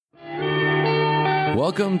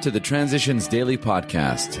Welcome to the Transitions Daily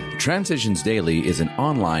podcast. Transitions Daily is an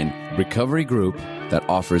online recovery group that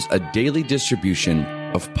offers a daily distribution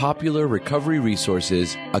of popular recovery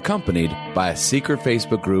resources accompanied by a secret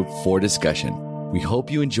Facebook group for discussion. We hope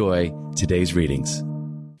you enjoy today's readings.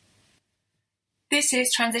 This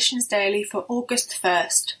is Transitions Daily for August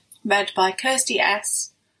 1st, read by Kirsty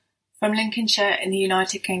S. from Lincolnshire in the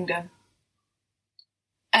United Kingdom.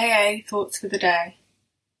 AA Thoughts for the Day.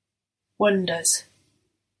 Wonders.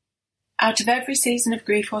 Out of every season of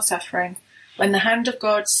grief or suffering, when the hand of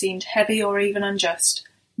God seemed heavy or even unjust,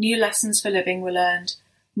 new lessons for living were learned,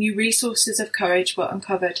 new resources of courage were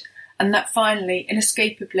uncovered, and that finally,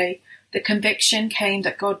 inescapably, the conviction came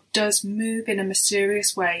that God does move in a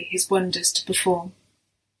mysterious way his wonders to perform.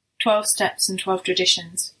 12 Steps and 12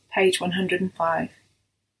 Traditions, page 105.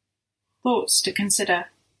 Thoughts to consider.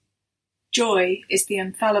 Joy is the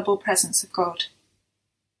infallible presence of God.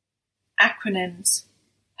 Acronyms.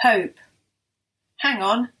 Hope. Hang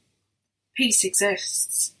on. Peace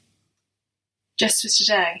exists. Just for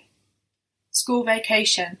today. School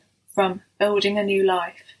vacation from Building a New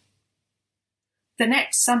Life. The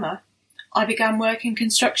next summer, I began working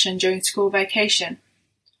construction during school vacation.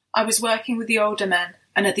 I was working with the older men,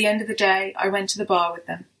 and at the end of the day, I went to the bar with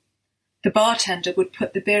them. The bartender would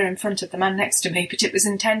put the beer in front of the man next to me, but it was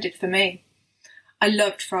intended for me. I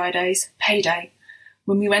loved Fridays, payday,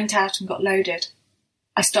 when we went out and got loaded.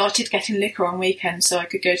 I started getting liquor on weekends so I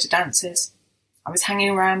could go to dances. I was hanging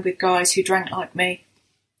around with guys who drank like me.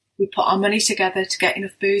 We put our money together to get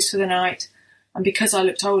enough booze for the night, and because I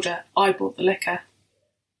looked older, I bought the liquor.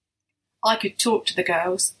 I could talk to the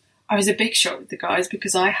girls. I was a big shot with the guys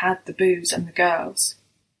because I had the booze and the girls.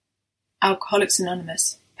 Alcoholics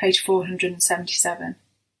Anonymous, page 477.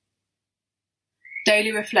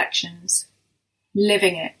 Daily Reflections.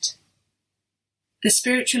 Living it. The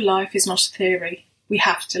spiritual life is not a theory. We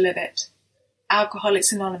have to live it.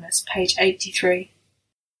 Alcoholics Anonymous, page 83.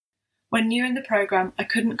 When new in the programme, I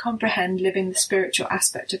couldn't comprehend living the spiritual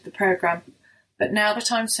aspect of the programme, but now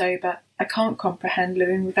that I'm sober, I can't comprehend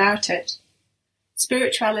living without it.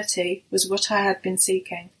 Spirituality was what I had been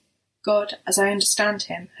seeking. God, as I understand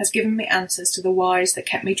him, has given me answers to the whys that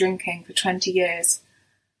kept me drinking for 20 years.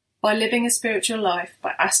 By living a spiritual life,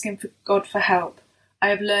 by asking for God for help, I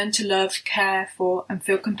have learned to love, care for, and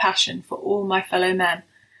feel compassion for all my fellow men,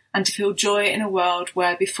 and to feel joy in a world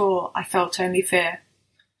where before I felt only fear.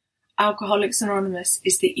 Alcoholics Anonymous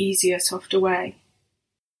is the easier, softer way.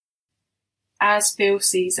 As Bill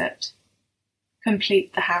sees it.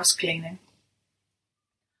 Complete the house cleaning.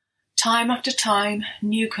 Time after time,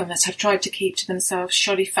 newcomers have tried to keep to themselves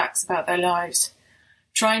shoddy facts about their lives.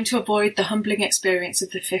 Trying to avoid the humbling experience of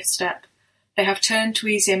the fifth step, they have turned to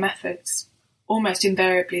easier methods. Almost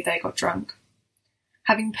invariably they got drunk.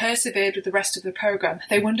 Having persevered with the rest of the programme,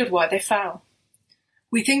 they wondered why they fell.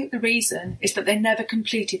 We think the reason is that they never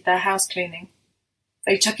completed their house cleaning.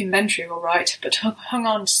 They took inventory all right, but hung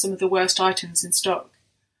on to some of the worst items in stock.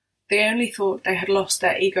 They only thought they had lost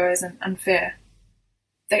their egoism and fear.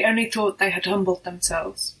 They only thought they had humbled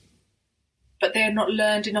themselves. But they had not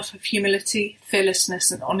learned enough of humility,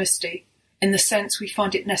 fearlessness and honesty in the sense we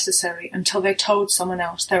find it necessary until they told someone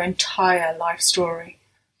else their entire life story.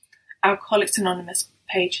 Alcoholics Anonymous,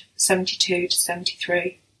 page 72 to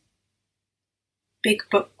 73. Big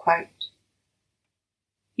Book Quote.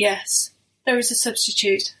 Yes, there is a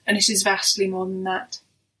substitute, and it is vastly more than that.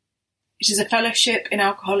 It is a fellowship in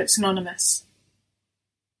Alcoholics Anonymous.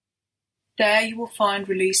 There you will find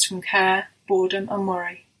release from care, boredom and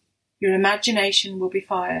worry. Your imagination will be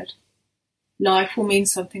fired. Life will mean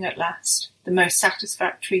something at last. The most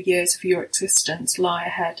satisfactory years of your existence lie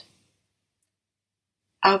ahead.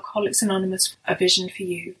 Alcoholics Anonymous, A Vision for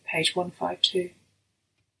You, page 152.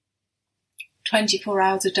 24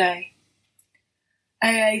 hours a day.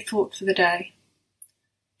 AA Thought for the Day.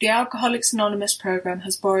 The Alcoholics Anonymous program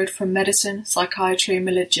has borrowed from medicine, psychiatry and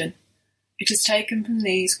religion. It has taken from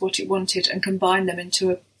these what it wanted and combined them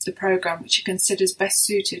into the program which it considers best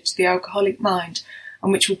suited to the alcoholic mind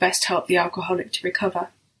and which will best help the alcoholic to recover.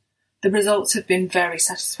 The results have been very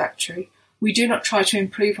satisfactory. We do not try to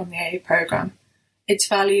improve on the AA program. Its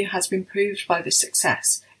value has been proved by the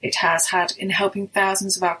success it has had in helping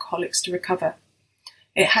thousands of alcoholics to recover.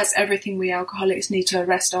 It has everything we alcoholics need to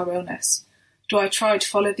arrest our illness. Do I try to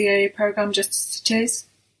follow the AA program just as it is?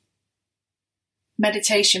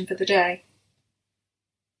 Meditation for the day.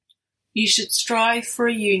 You should strive for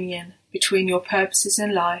a union between your purposes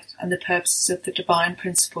in life and the purposes of the divine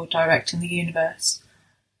principle directing the universe.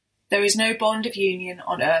 There is no bond of union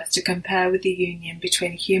on earth to compare with the union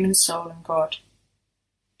between a human soul and God.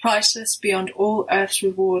 Priceless beyond all earth's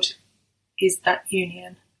reward is that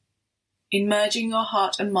union. In merging your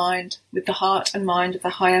heart and mind with the heart and mind of the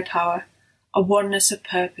higher power, a oneness of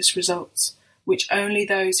purpose results, which only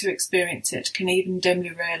those who experience it can even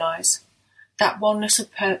dimly realize. That oneness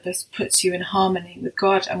of purpose puts you in harmony with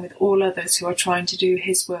God and with all others who are trying to do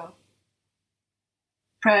His will.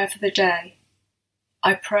 Prayer for the day.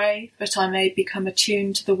 I pray that I may become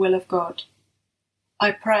attuned to the will of God.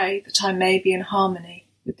 I pray that I may be in harmony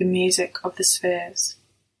with the music of the spheres.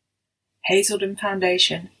 Hazelden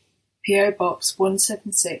Foundation, P.O. Box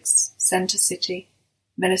 176, Center City,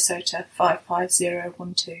 Minnesota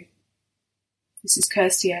 55012. This is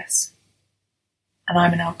Kirsty S., and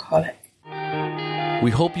I'm an alcoholic.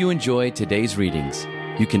 We hope you enjoyed today's readings.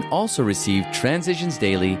 You can also receive Transitions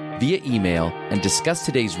Daily via email and discuss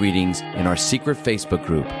today's readings in our secret Facebook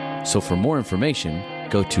group. So for more information,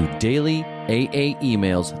 go to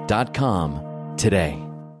dailyaaemails.com today.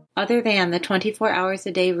 Other than the 24 hours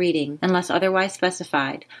a day reading, unless otherwise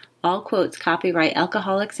specified, all quotes copyright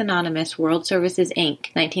Alcoholics Anonymous World Services,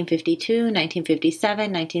 Inc., 1952,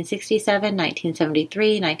 1957, 1967,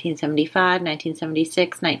 1973, 1975,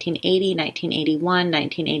 1976, 1980, 1981,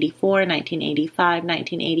 1984, 1985,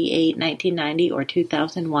 1988, 1990, or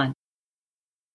 2001.